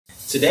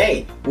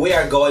Today, we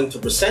are going to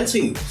present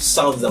to you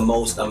some of the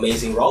most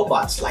amazing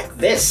robots like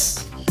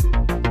this.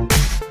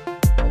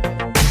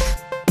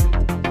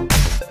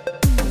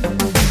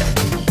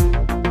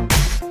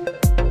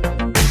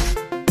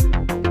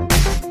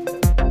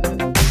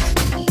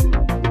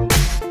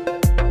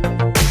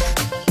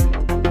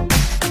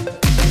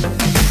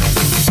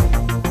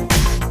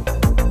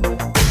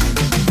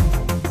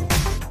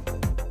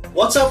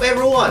 What's up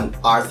everyone?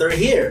 Arthur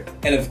here.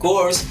 And of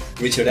course,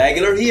 Richard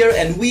Aguilar here,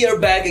 and we are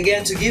back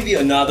again to give you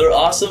another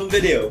awesome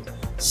video.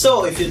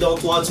 So if you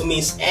don't want to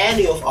miss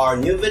any of our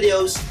new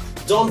videos,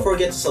 don't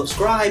forget to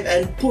subscribe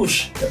and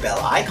push the bell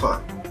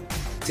icon.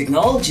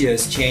 Technology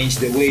has changed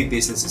the way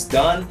business is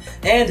done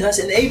and has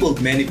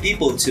enabled many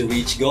people to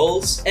reach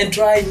goals and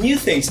try new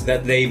things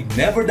that they've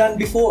never done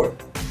before.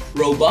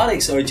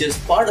 Robotics are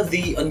just part of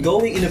the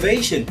ongoing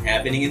innovation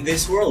happening in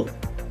this world.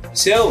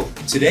 So,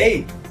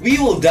 today, we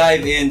will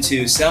dive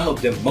into some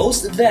of the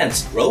most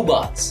advanced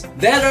robots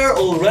that are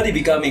already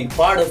becoming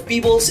part of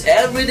people's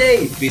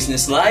everyday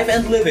business life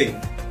and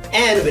living.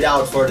 And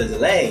without further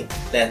delay,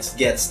 let's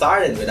get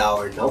started with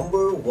our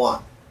number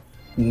 1.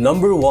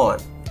 Number 1.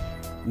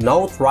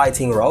 Note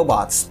writing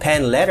robots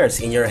pen letters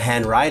in your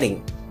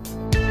handwriting.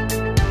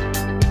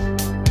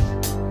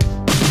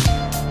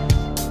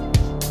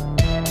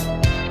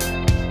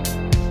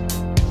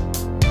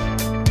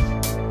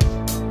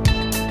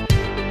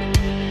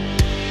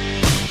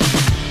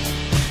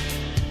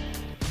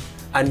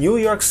 A New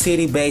York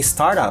City-based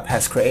startup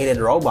has created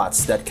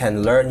robots that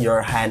can learn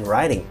your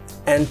handwriting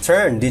and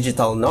turn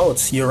digital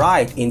notes you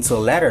write into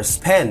letters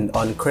penned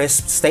on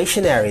crisp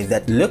stationery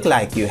that look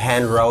like you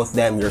handwrote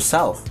them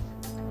yourself.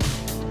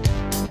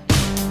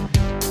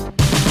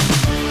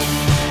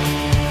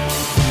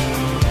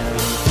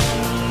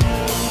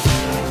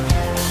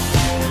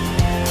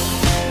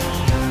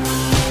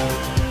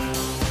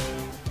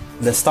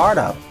 The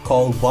startup,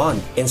 called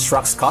Bond,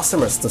 instructs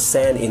customers to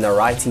send in a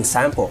writing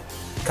sample.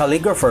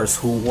 Calligraphers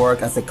who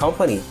work at the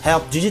company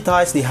help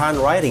digitize the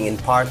handwriting in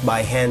part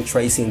by hand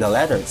tracing the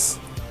letters.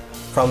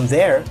 From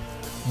there,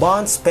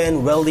 Bond's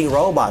pen welding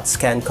robots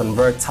can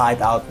convert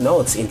typed out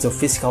notes into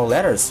physical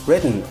letters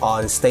written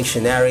on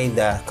stationery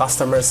the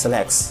customer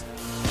selects.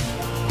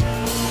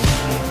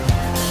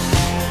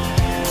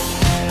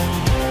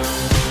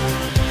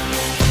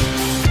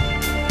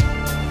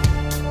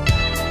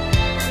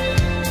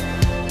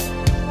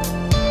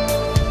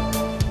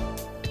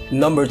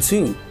 Number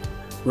 2.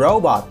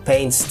 Robot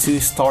paints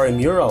two-story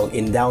mural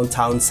in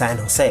downtown San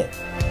Jose.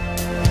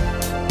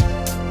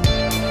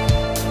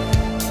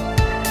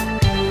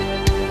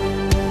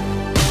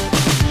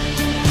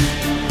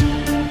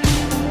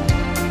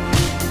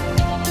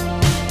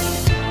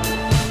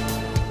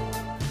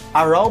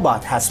 A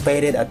robot has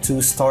painted a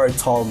two-story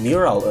tall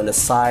mural on the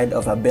side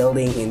of a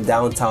building in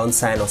downtown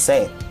San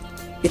Jose.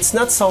 It's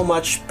not so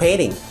much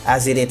painting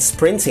as it is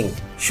printing,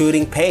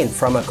 shooting paint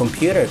from a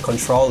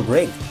computer-controlled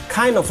rig,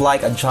 kind of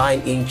like a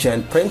giant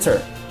inkjet printer.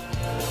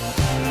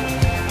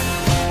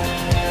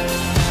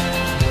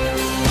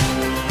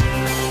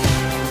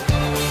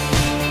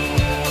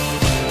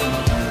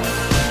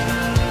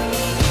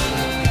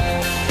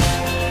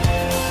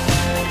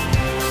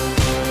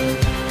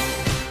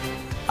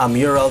 A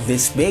mural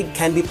this big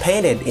can be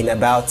painted in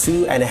about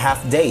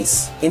 2.5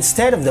 days,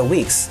 instead of the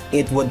weeks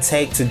it would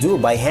take to do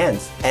by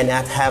hand, and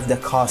at half the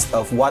cost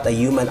of what a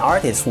human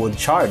artist would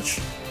charge.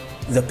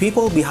 The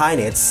people behind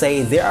it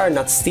say they are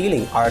not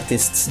stealing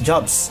artists'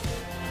 jobs.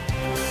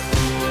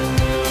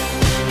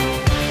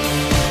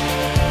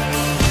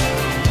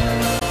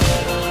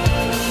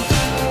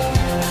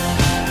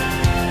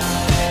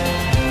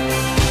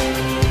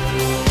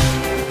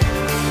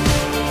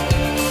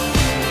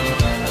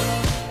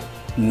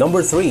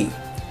 Number 3.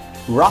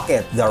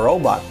 Rocket the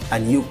Robot, a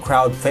new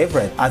crowd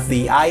favorite at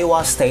the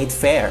Iowa State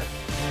Fair.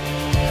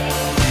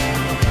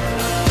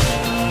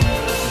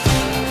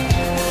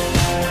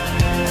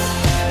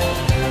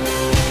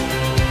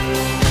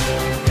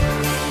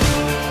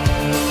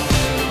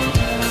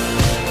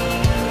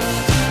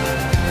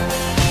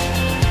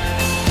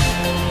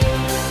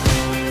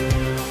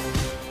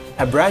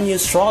 A brand new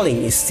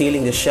strolling is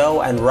stealing the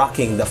show and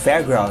rocking the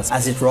fairgrounds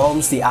as it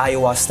roams the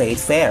Iowa State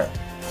Fair.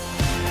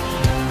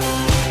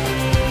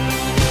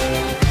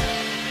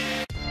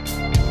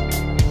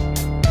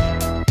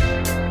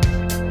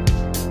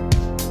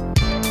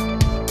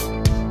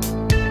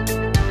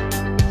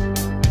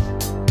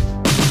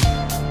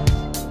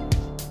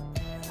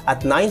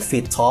 At 9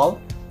 feet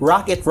tall,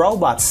 Rocket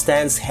Robot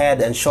stands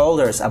head and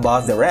shoulders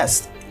above the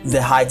rest.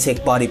 The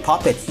high-tech body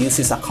puppet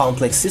uses a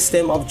complex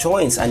system of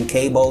joints and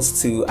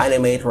cables to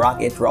animate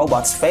Rocket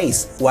Robot's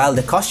face, while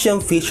the costume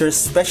features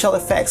special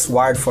effects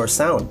wired for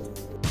sound.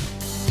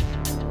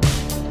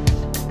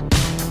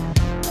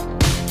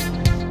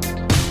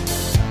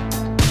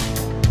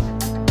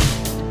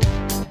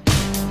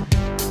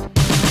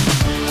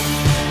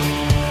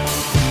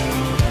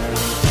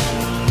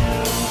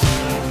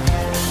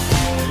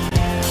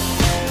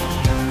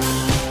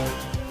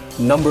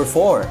 Number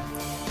 4.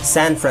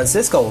 San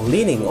Francisco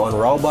leaning on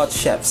robot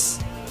chefs.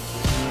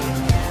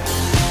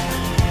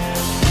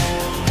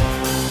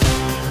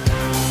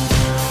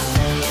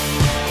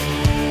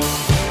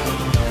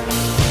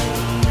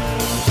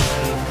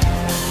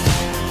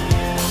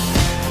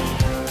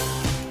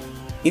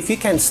 If you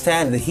can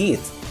stand the heat,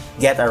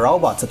 get a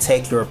robot to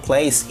take your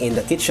place in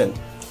the kitchen.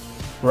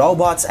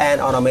 Robots and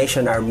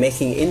automation are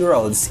making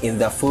inroads in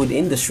the food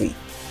industry.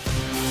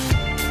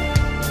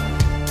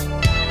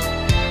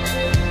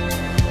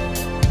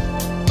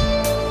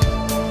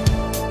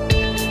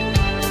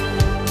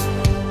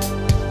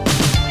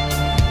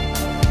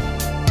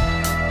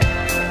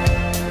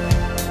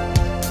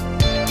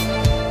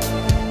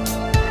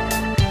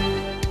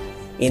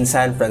 In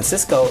San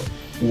Francisco,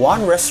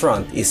 one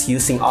restaurant is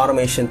using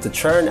automation to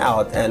churn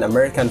out an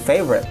American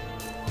favorite.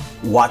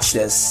 Watch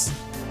this.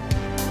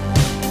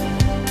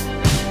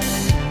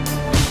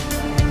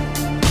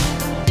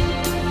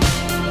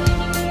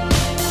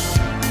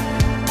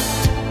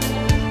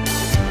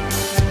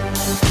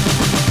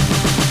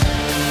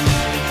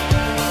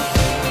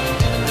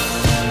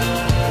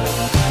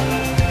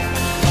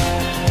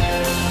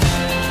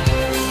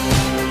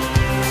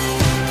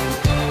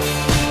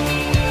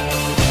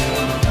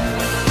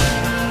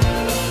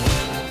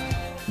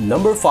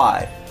 Number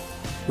 5.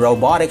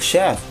 Robotic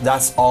chef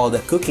does all the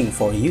cooking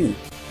for you.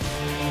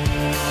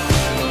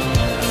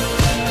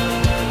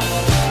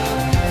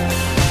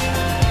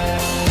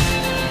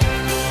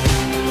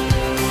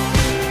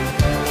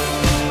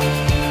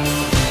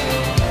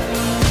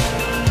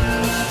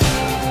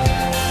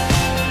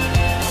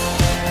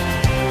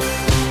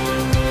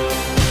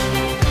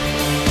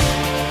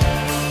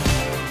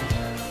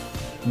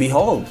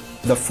 Behold,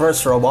 the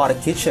first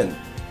robotic kitchen.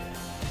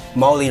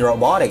 Molly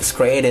Robotics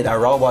created a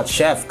robot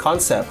chef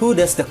concept who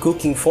does the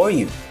cooking for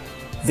you.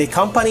 The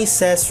company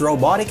says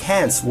robotic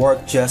hands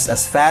work just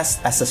as fast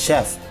as a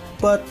chef.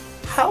 But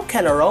how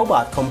can a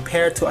robot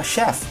compare to a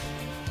chef?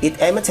 It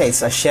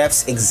imitates a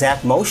chef's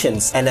exact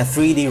motions, and a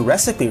 3D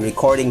recipe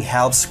recording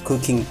helps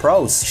cooking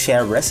pros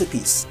share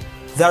recipes.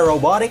 The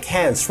robotic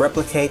hands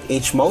replicate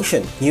each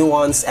motion,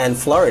 nuance, and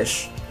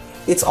flourish.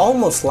 It's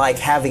almost like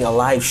having a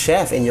live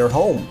chef in your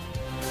home.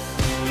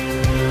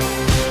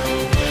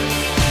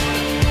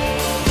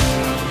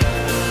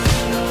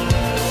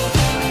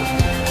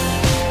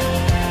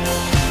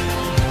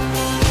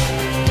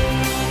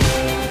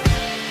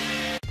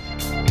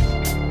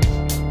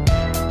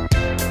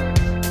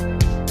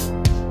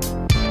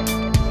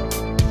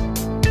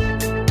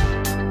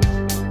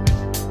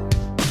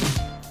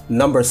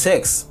 Number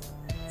 6.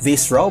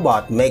 This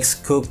robot makes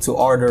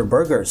cook-to-order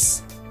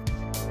burgers.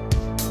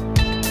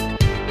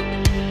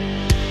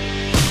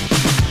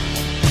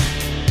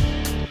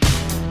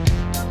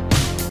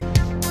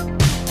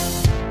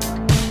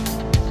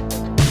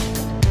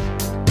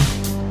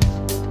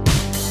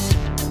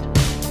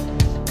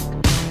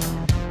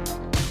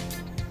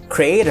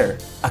 Creator,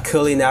 a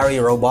culinary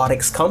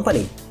robotics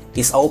company,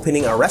 is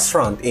opening a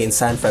restaurant in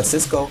San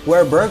Francisco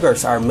where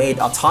burgers are made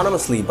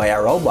autonomously by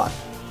a robot.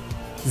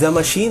 The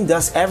machine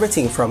does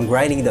everything from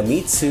grinding the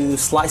meat to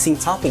slicing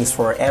toppings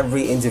for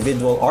every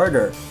individual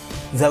order.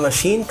 The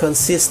machine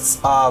consists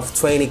of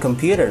 20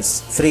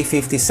 computers,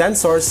 350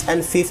 sensors,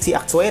 and 50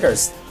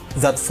 actuators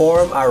that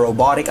form a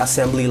robotic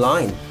assembly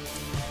line.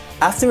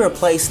 After you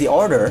place the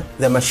order,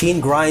 the machine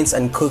grinds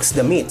and cooks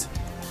the meat.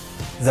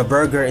 The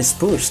burger is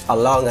pushed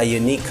along a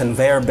unique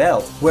conveyor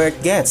belt where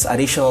it gets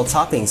additional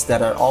toppings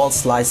that are all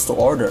sliced to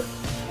order.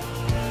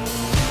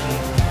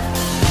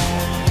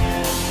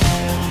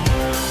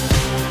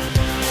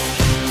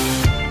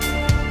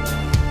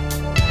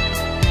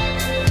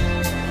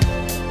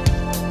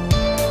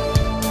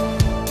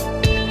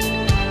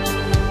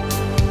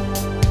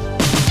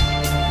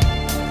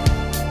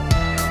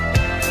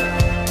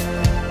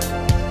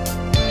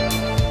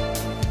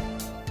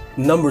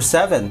 Number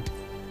 7.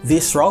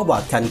 This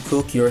robot can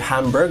cook your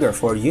hamburger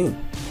for you.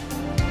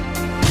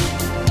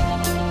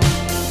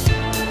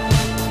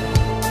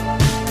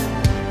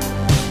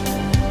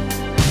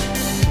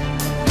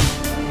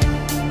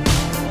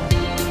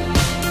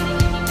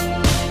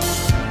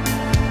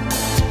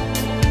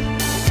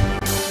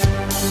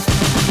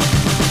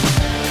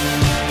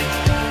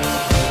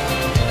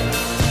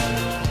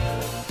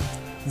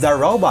 The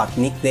robot,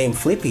 nicknamed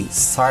Flippy,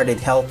 started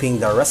helping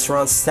the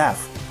restaurant's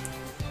staff.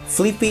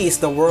 Flippy is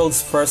the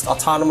world's first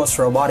autonomous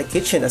robotic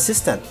kitchen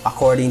assistant,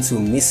 according to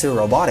Mr.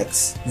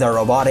 Robotics, the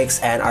robotics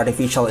and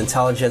artificial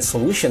intelligence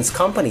solutions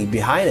company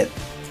behind it.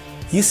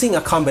 Using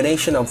a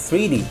combination of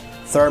 3D,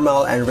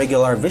 thermal, and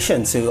regular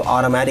vision to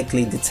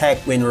automatically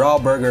detect when raw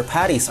burger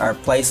patties are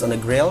placed on a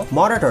grill,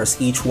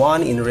 monitors each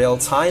one in real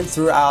time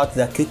throughout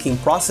the cooking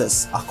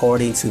process,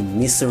 according to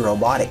Mr.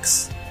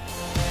 Robotics.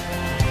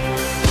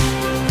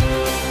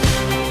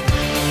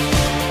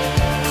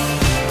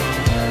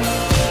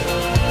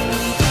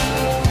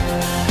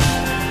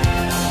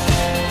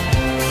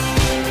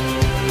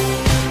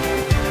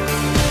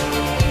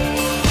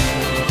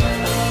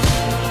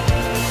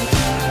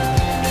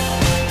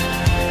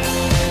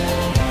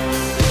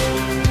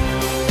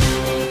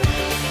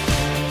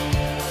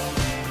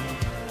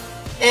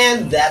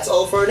 And that's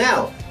all for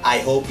now. I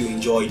hope you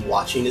enjoyed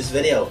watching this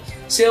video.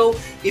 So,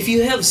 if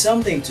you have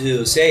something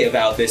to say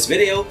about this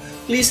video,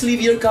 please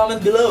leave your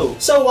comment below.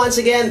 So once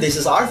again, this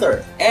is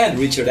Arthur. And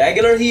Richard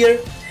Aguilar here.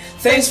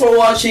 Thanks for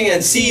watching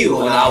and see you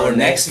on our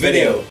next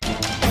video.